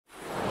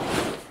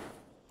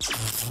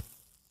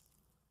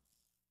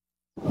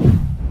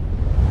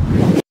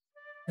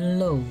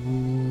Hello,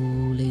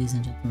 ladies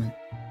and gentlemen,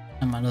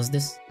 I'm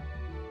iDuzzDis.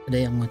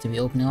 Today I'm going to be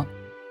opening up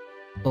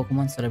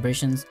Pokemon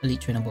Celebrations Elite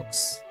Trainer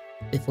box.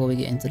 Before we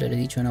get into the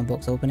Elite Trainer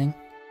box opening,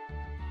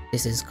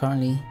 this is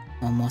currently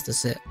my Master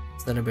Set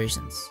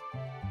Celebrations.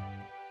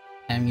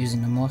 I'm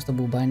using the Master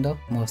Ball binder,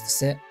 Master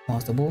Set,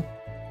 Master Ball,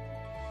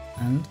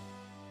 and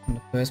on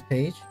the first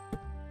page,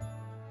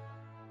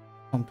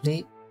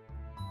 complete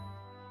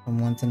from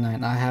 1 to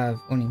 9. I have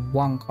only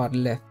one card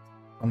left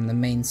from the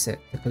main set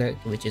to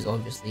collect, which is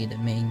obviously the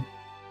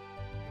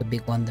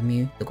big one, the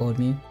Mew, the Gold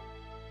Mew.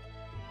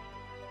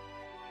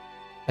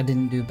 I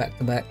didn't do back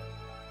to back,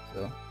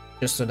 so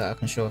just so that I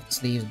can show off the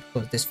sleeves,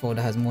 because this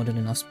folder has more than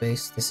enough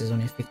space. This is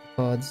only 50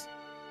 cards.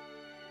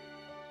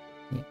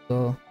 There you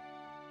go.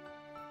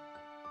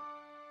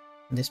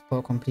 This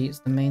part completes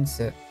the main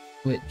set,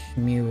 which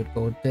Mew would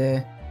go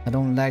there. I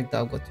don't like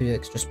that I've got 2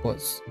 extra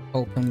spots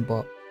open,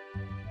 but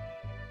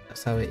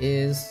that's how it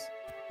is.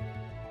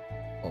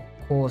 Of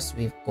course,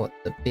 we've got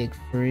the big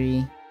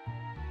 3,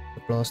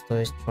 the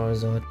Blastoise,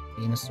 Charizard,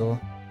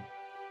 Venusaur.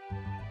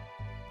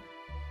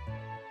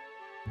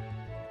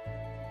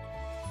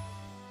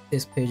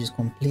 This page is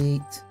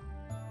complete.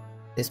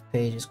 This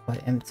page is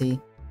quite empty.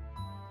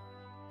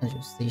 As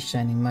you'll see,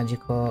 Shining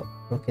Magikarp,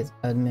 Rocket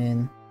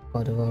Admin,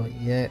 Gardevoir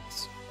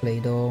EX,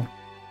 Play-Doh,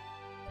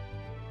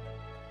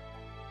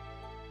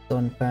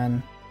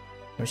 Donphan,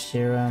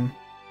 Reshiram,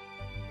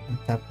 and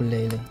Tapu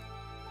Lele.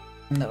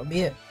 And that'll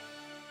be it.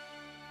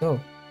 So,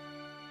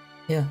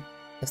 yeah,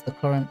 that's the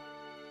current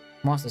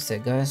Master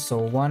Set, guys. So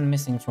 1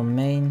 missing from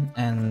main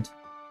and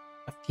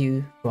a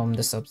few from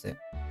the subset.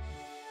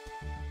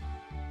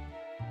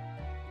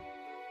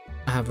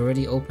 I have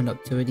already opened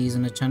up 2 of these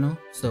on the channel,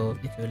 so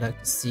if you would like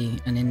to see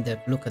an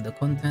in-depth look at the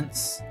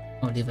contents,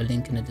 I'll leave a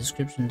link in the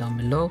description down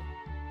below.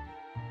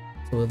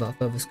 So without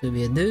further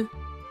ado,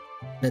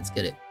 let's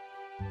get it.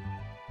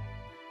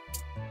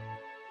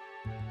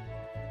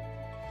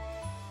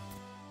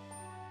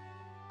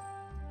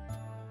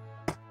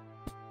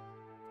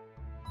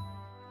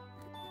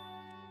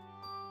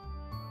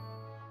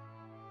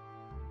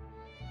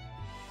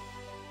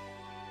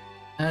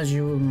 As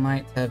you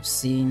might have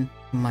seen,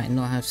 might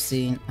not have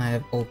seen, I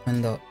have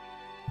opened up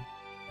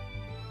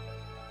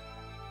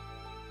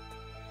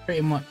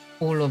pretty much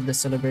all of the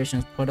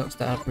Celebrations products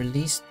that I've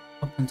released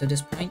up until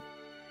this point.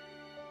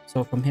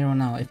 So from here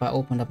on out, if I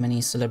open up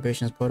any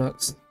Celebrations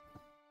products,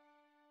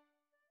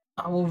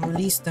 I will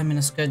release them in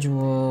a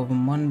schedule of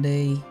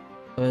Monday,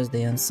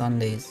 Thursday and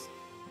Sundays.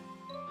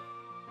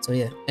 So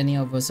yeah, any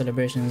other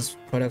Celebrations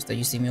products that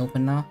you see me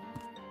open now,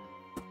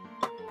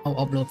 I'll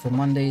upload for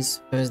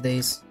Mondays,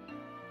 Thursdays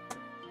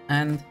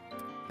and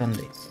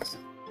Sundays. So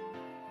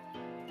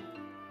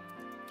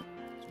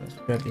let's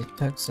grab these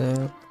packs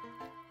up.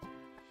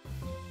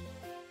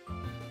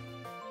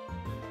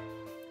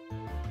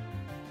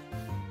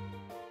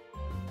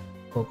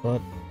 Oh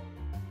god.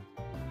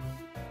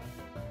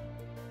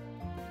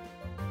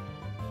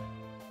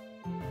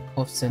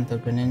 Off-center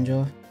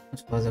Greninja,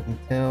 as far as I can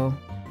tell.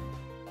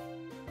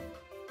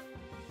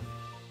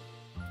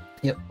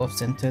 Yep,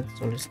 off-centered,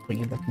 so let's put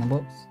you back in the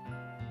box.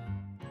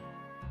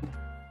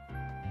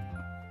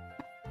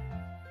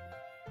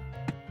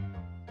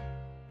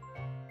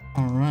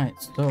 Alright,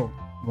 so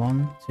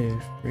 1, 2,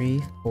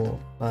 3, 4,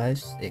 5,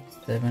 6,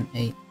 7,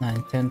 8,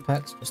 9, 10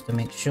 packs just to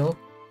make sure.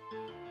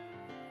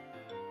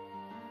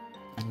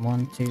 And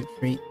 1, 2,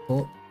 3,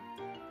 4,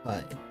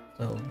 5.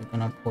 So we're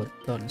gonna put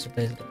Darkness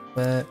Ablaze at the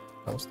back,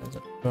 Power Stars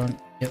at the front.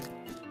 Yep.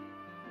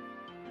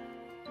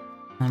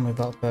 And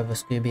without further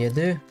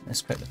ado,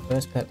 let's crack the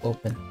first pack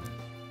open.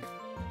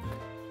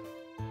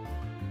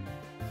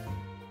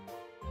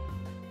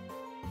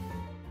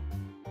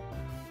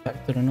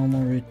 Back to the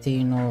normal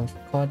routine of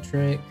card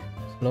trick,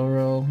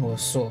 Slowro, or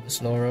sort of a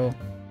Slowro,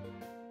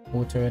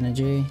 Water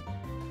Energy,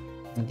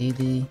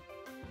 Indeedee,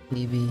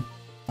 Leebee,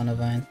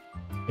 Manavine,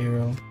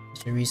 Hero,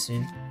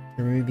 Shirisu,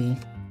 Ruby,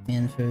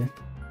 Mienfoo,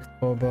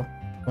 Cobra,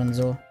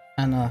 Bonzo,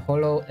 and a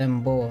Holo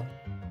Emboa.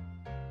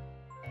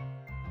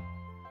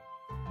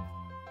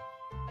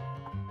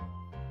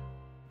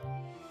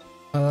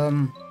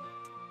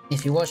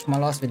 If you watched my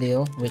last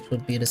video, which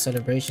would be the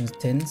Celebrations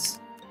tins,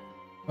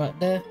 right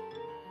there,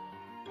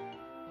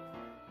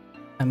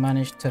 I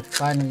managed to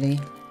finally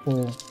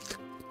pull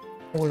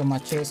all of my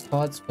chase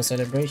cards for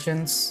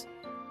Celebrations.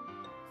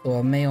 So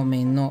I may or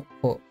may not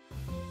put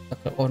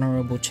like an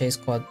honorable chase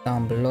card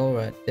down below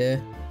right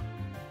there.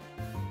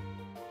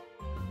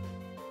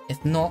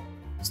 If not,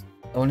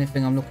 the only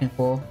thing I'm looking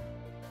for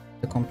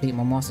to complete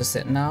my Master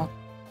Set now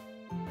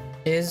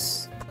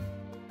is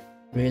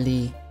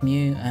really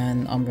Mew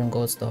and Umbreon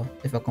Goldstar.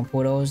 If I can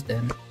pull those,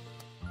 then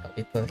that'll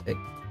be perfect.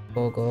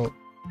 Pogo,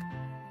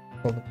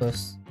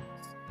 Probopus,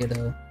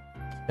 Skiddo,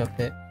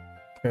 Shuppet,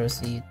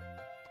 Proceed,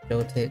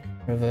 Joltik,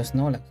 Reverse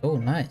Snorlax. Oh,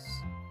 nice.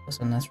 That's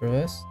a nice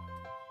reverse.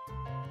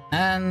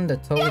 And the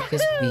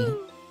Togekiss V.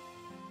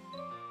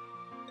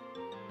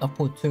 I'll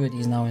put 2 of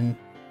these now in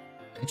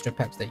extra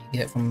packs that you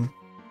get from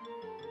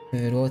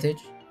Vivid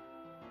Voltage.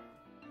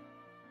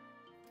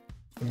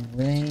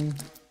 Rain.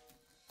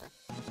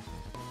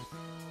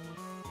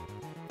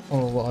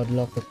 Or what I'd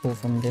love to pull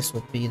from this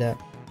would be that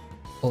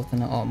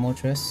alternate art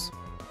Moltres.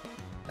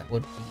 That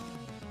would be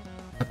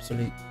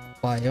absolute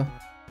fire.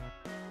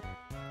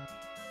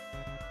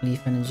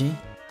 Leaf Energy,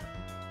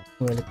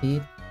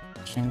 Whirlipede,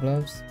 Shin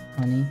Gloves,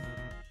 Honey,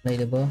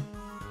 Ladybug,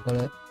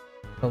 Bullet,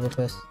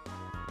 Clobbopus,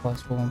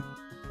 Fast Form,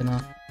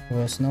 Dinner,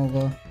 Reverse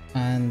Nova,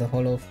 and the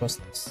Hollow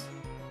Frostless.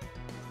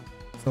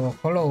 So a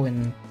hollow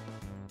in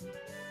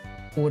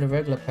all the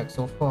regular packs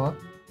so far.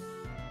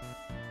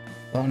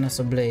 Darkness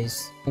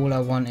Ablaze. All I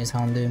want is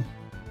Houndoom.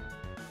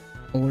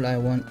 All I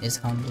want is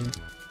Houndoom.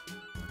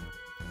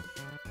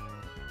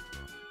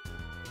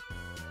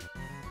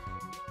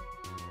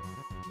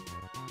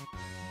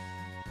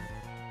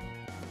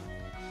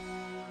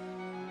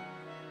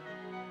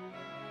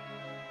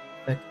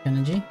 Back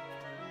Energy,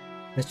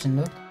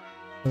 Legendlock,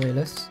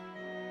 Aurelus,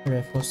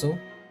 Rare Fossil,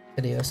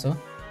 Teddiursa,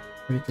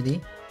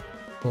 Rookidee,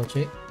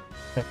 Torchic,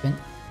 Trapint,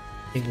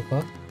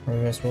 Jigglypuff,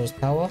 Reverse Rose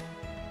Tower,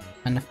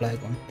 and the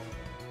Flygon.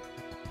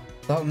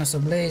 Darkness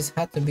Ablaze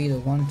had to be the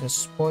one to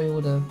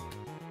spoil the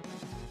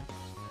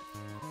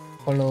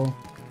hollow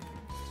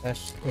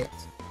slash hit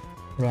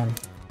run.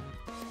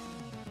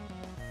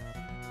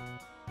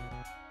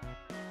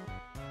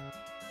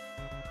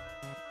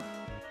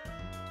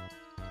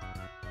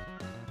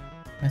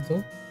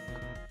 Metal,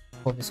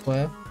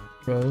 Corvisquire,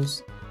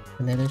 Rose,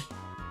 Vanillish,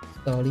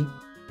 Starly,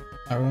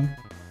 Aron,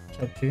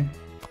 Chubchoo,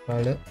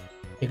 Violet,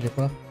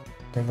 Jigglypuff,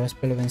 Reverse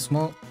Billowing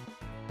Smoke,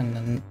 and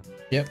then,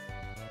 yep,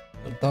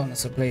 the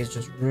Darkness Ablaze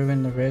just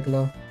ruined the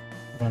regular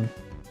run.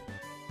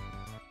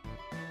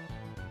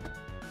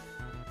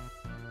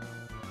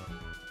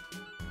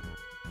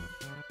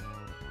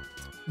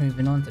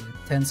 Moving on to the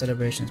 10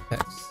 celebrations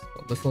packs,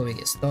 but before we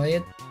get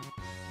started,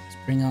 let's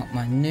bring out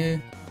my new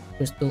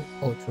Crystal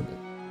Ultra Ball.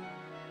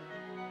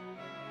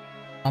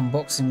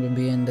 Unboxing will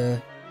be in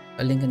a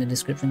link in the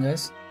description,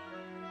 guys.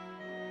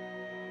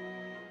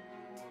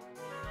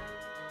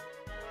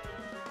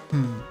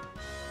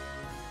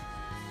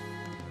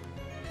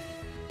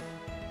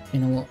 You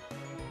know what?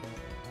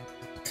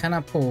 Can I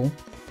pull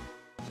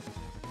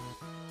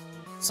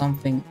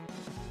something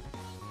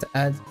to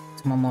add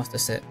to my master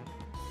set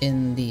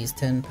in these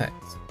 10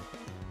 packs?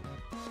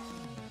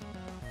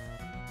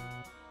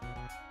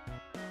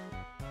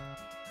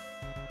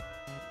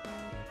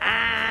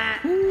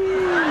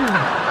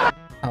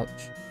 Ouch.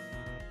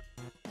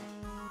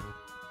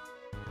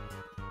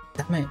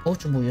 Damn it,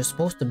 Ultra Ball, you're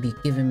supposed to be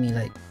giving me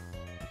like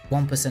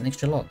 1%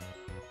 extra luck.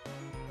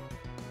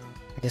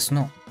 I guess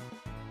not.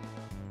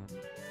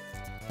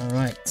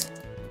 Alright.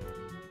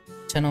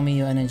 Channel me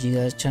your energy,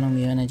 guys. Channel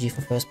me your energy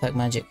for first pack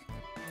magic.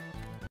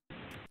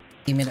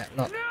 Give me that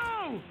luck.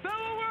 No!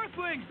 Fellow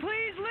Earthlings,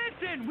 please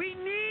listen! We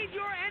need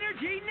your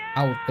energy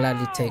now! I would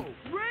gladly take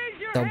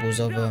doubles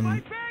of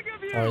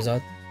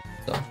Charizard.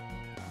 So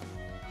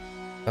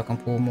if I can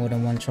pull more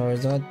than one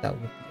Charizard, that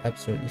would be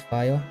absolutely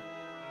fire.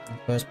 The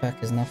first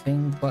pack is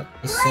nothing but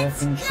a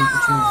Surfing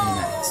Pikachu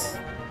VMAX.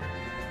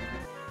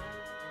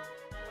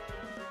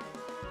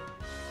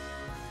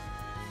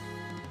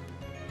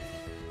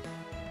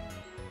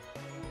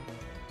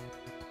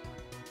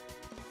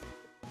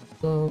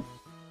 So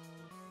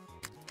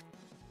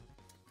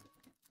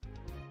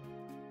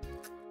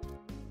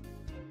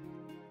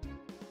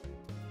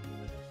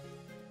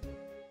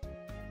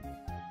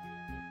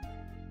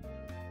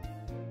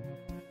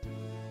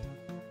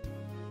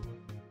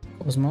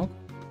Cosmog,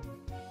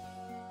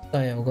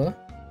 Dialga,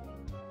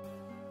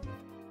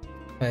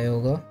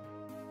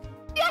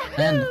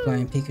 and the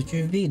Flying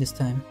Pikachu V this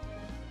time.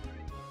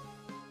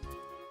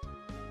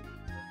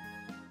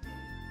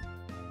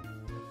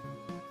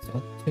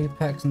 So 2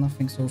 packs,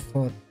 nothing so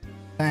far.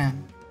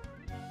 Damn.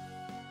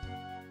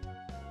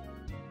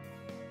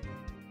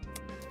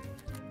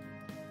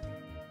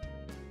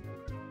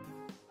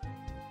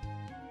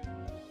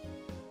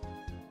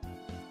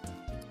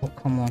 Oh,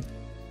 come on.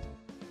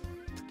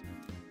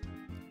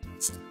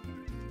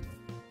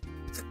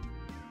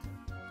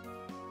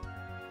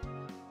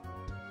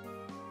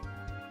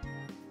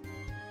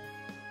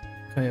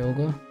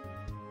 Kyogre,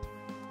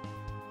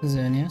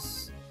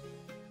 Xerneas,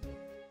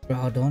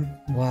 Groudon.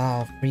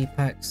 Wow, 3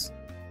 packs.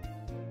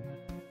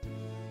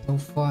 So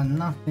far,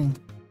 nothing.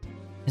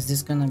 Is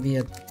this gonna be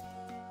a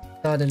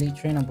third Elite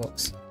Trainer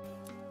box?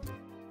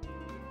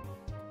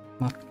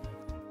 My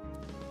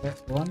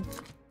first one,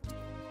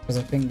 because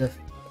I think the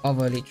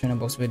other Elite Trainer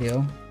box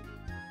video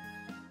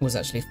was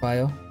actually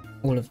fire.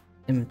 All of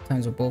in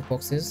terms of both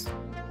boxes,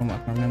 from what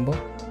I can remember.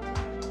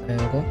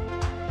 Kyogre,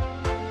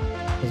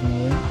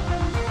 Cosmog.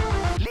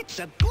 Let's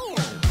go!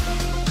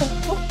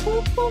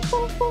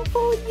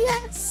 Oh,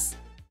 yes!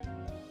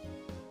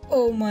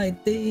 Oh my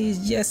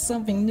days, yes,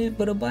 something new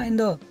for the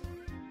binder.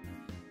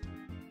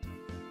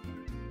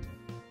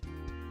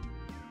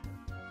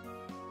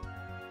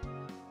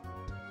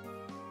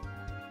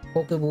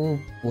 Pokeball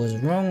was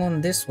wrong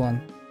on this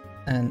one.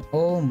 And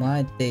oh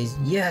my days,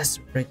 yes,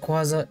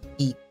 Rayquaza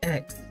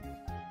EX.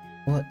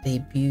 What a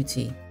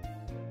beauty.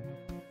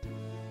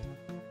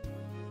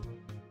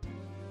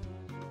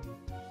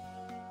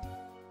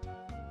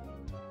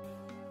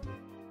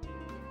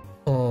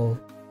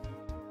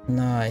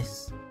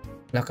 Nice.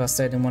 Like I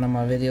said in one of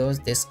my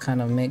videos, this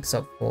kind of makes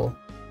up for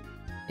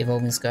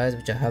Evolving Skies,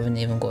 which I haven't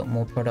even got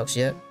more products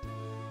yet.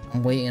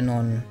 I'm waiting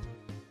on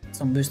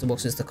some booster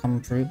boxes to come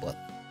through, but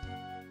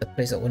the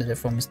place I ordered it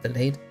from is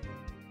delayed.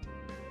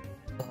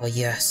 Oh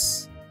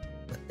yes,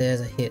 but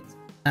there's a hit.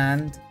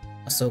 And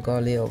a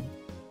Solgaleo.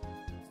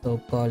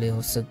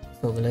 Solgaleo,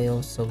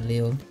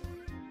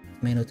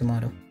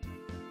 tomato.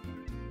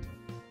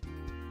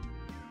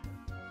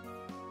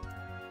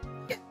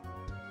 Yeah,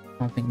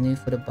 something new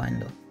for the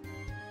binder.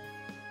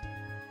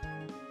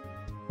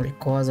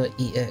 Rayquaza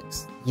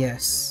EX,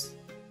 yes.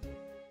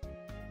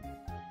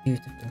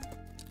 Beautiful.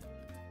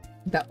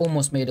 That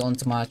almost made it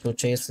onto my actual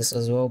chase list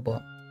as well,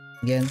 but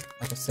again,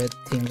 like I said,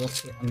 Team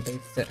Rocket and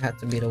Base Set had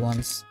to be the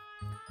ones.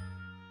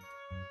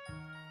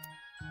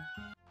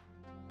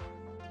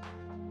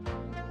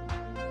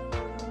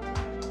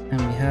 And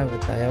we have a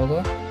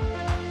Dialga,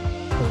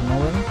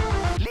 Pokemon.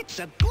 Let's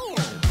go!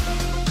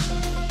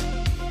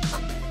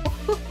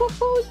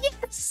 Oh,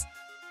 yes!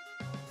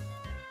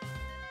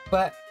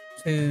 Back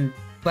to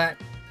back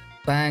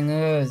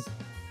bangers.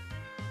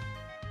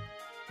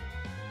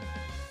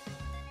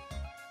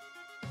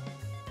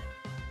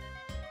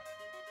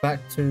 Back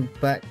to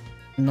back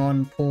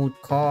non-pulled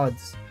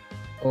cards.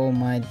 Oh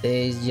my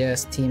days,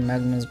 yes, Team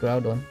Magnus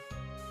Groudon.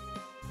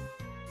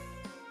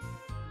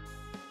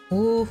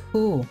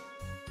 Woohoo!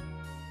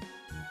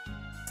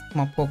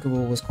 My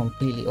Pokeball was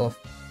completely off.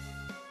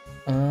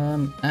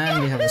 And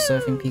we have a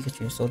Surfing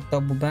Pikachu, so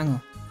double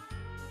banger.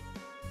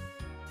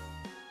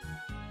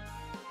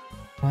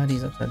 Why are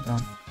these upside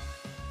down?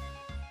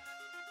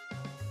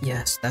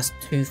 Yes, that's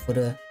 2 for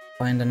the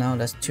binder now.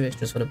 That's 2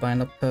 extras for the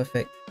binder.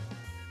 Perfect.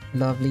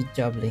 Lovely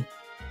jubbly.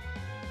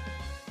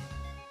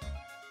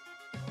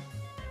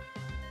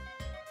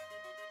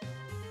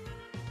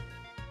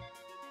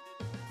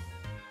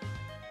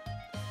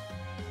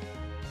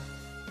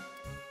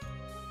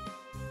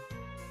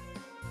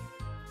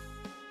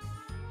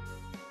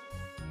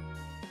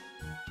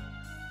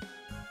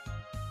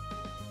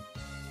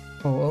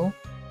 Oh,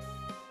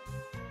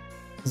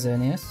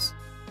 Xerneas,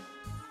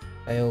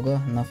 Kyogre,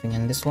 nothing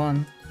in this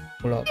one.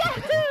 Pull out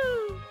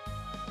Pikachu.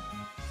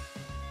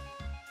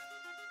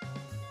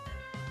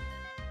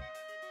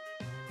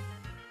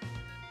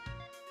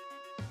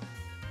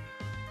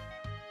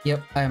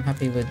 Yep, I am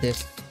happy with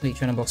this Elite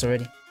Trainer box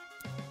already.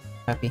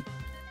 Happy.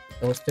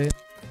 Those two,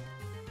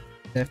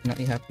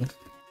 definitely happy.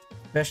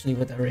 Especially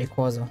with the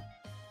Rayquaza.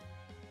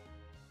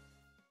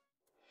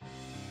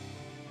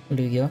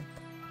 Lugia.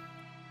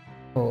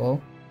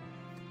 Oh,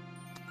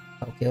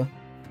 Palkia,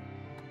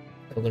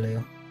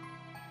 Solgaleo.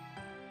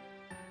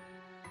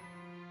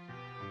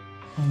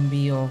 And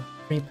be your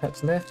 3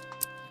 packs left.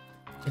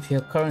 If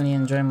you're currently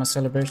enjoying my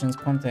celebrations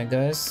content,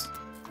 guys,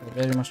 I would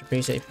very much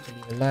appreciate if you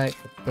could leave a like,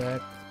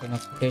 subscribe, put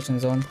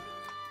notifications on.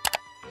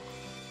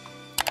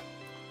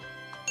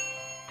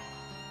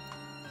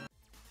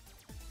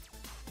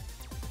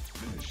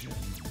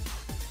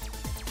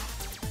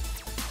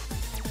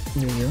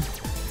 Here we go.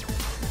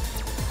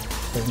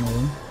 There's no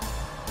room.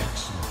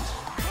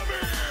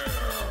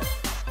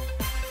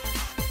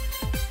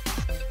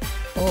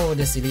 Oh,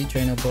 this Elite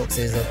Trainer box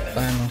is a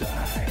banger.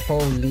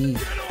 Holy.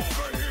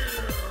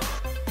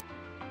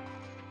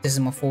 This is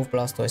my 4th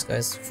Blastoise,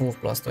 guys. 4th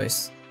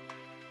Blastoise.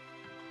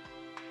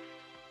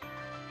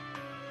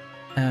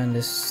 And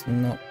it's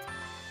not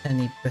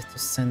any better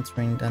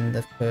centering than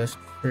the first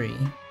 3.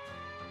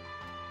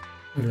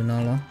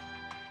 Lunala.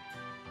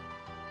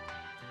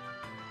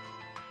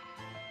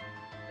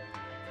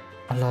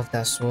 I love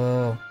that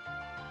swirl.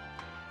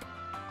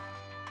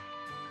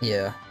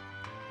 Yeah.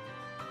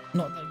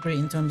 Not that great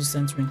in terms of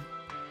centering.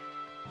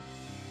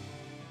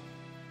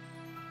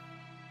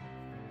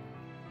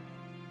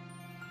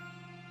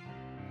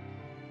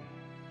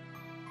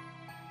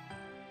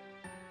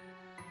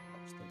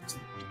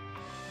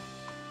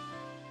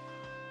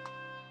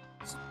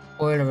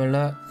 Spoiler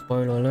alert,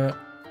 spoiler alert.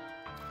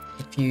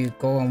 If you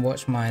go and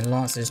watch my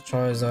Lance's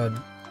Charizard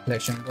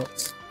collection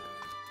box,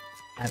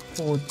 I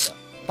pulled the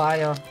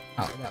fire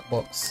out of that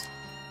box.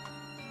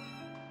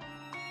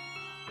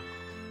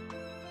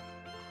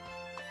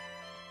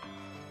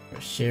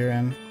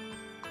 Shiram,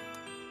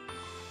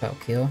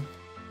 Palkia,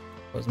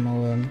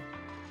 Cosmoem,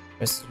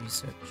 Press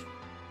Research.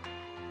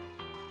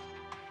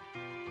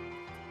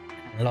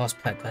 And last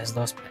pack, guys,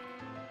 last pack.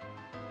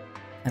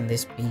 Can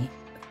this be the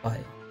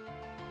fire?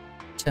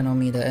 Channel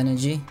me the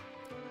energy.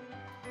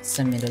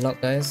 Send me the luck,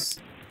 guys.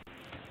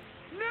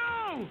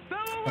 No!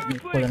 Let me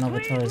pull another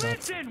Charizard.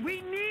 Listen,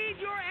 we need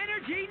your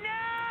energy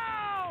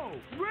now!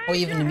 Or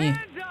even the Mew.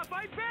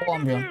 Or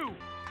Umbreon.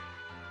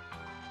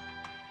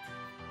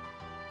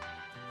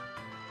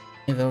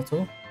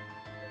 Yveltal.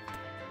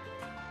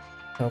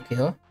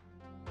 Palkia.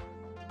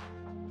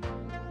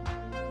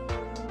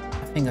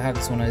 I think I have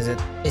this one. Is it?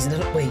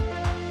 Wait,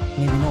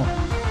 maybe not.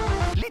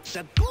 Let's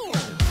go!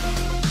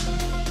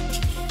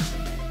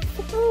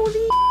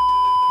 Holy.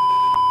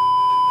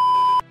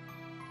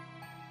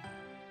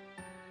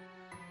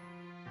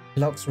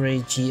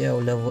 Luxray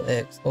GL level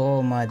X.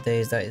 Oh my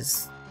days, that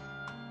is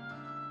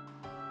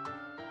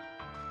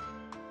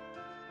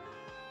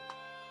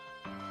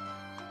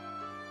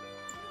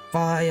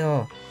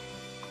Fire!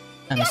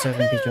 And a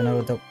Surfing Pikachu,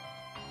 another dog.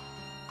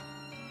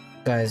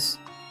 Guys,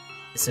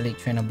 it's Elite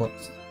Trainer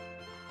box.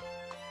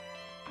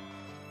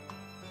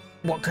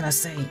 What can I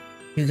say?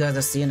 You guys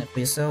are seeing it for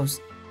yourselves.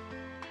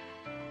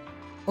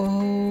 Oh,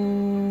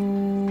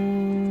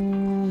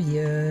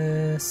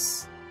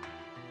 yes.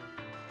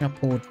 I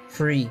pulled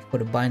 3 for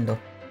the binder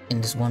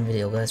in this one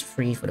video, guys.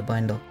 3 for the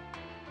binder.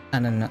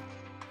 And then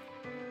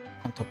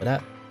on top of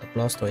that, the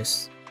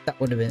Blastoise. That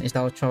would have been, if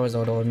that was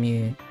Charizard or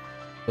Mew,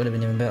 it would have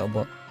been even better,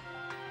 but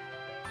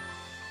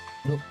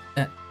look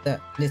at that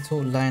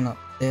little lineup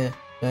there,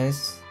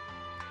 guys.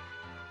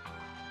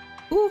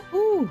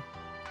 Woohoo!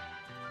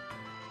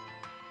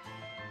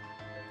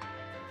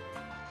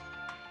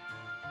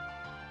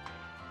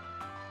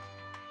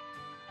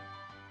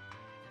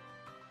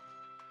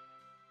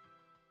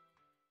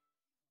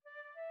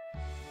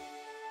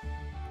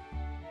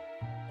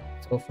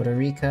 So for the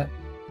recap,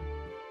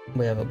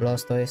 we have a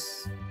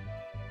Blastoise,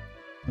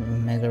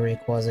 Mega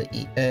Rayquaza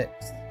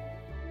EX,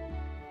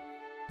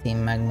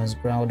 Team Magma's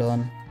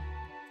Groudon,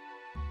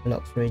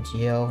 Luxray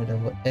GL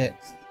level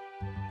X,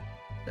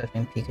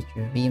 Surfing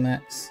Pikachu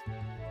VMAX,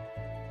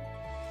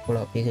 Pull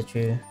Out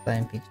Pikachu,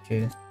 Flying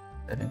Pikachu,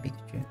 Surfing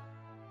Pikachu.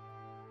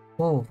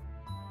 Whoa!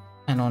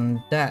 And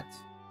on that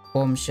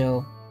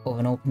bombshell of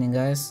an opening,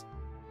 guys,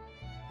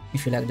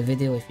 if you liked the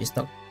video, if you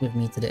stuck with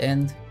me to the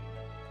end,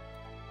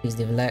 please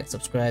leave a like,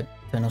 subscribe,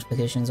 turn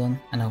notifications on,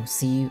 and I will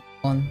see you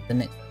on the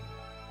next one.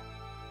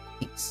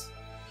 Peace.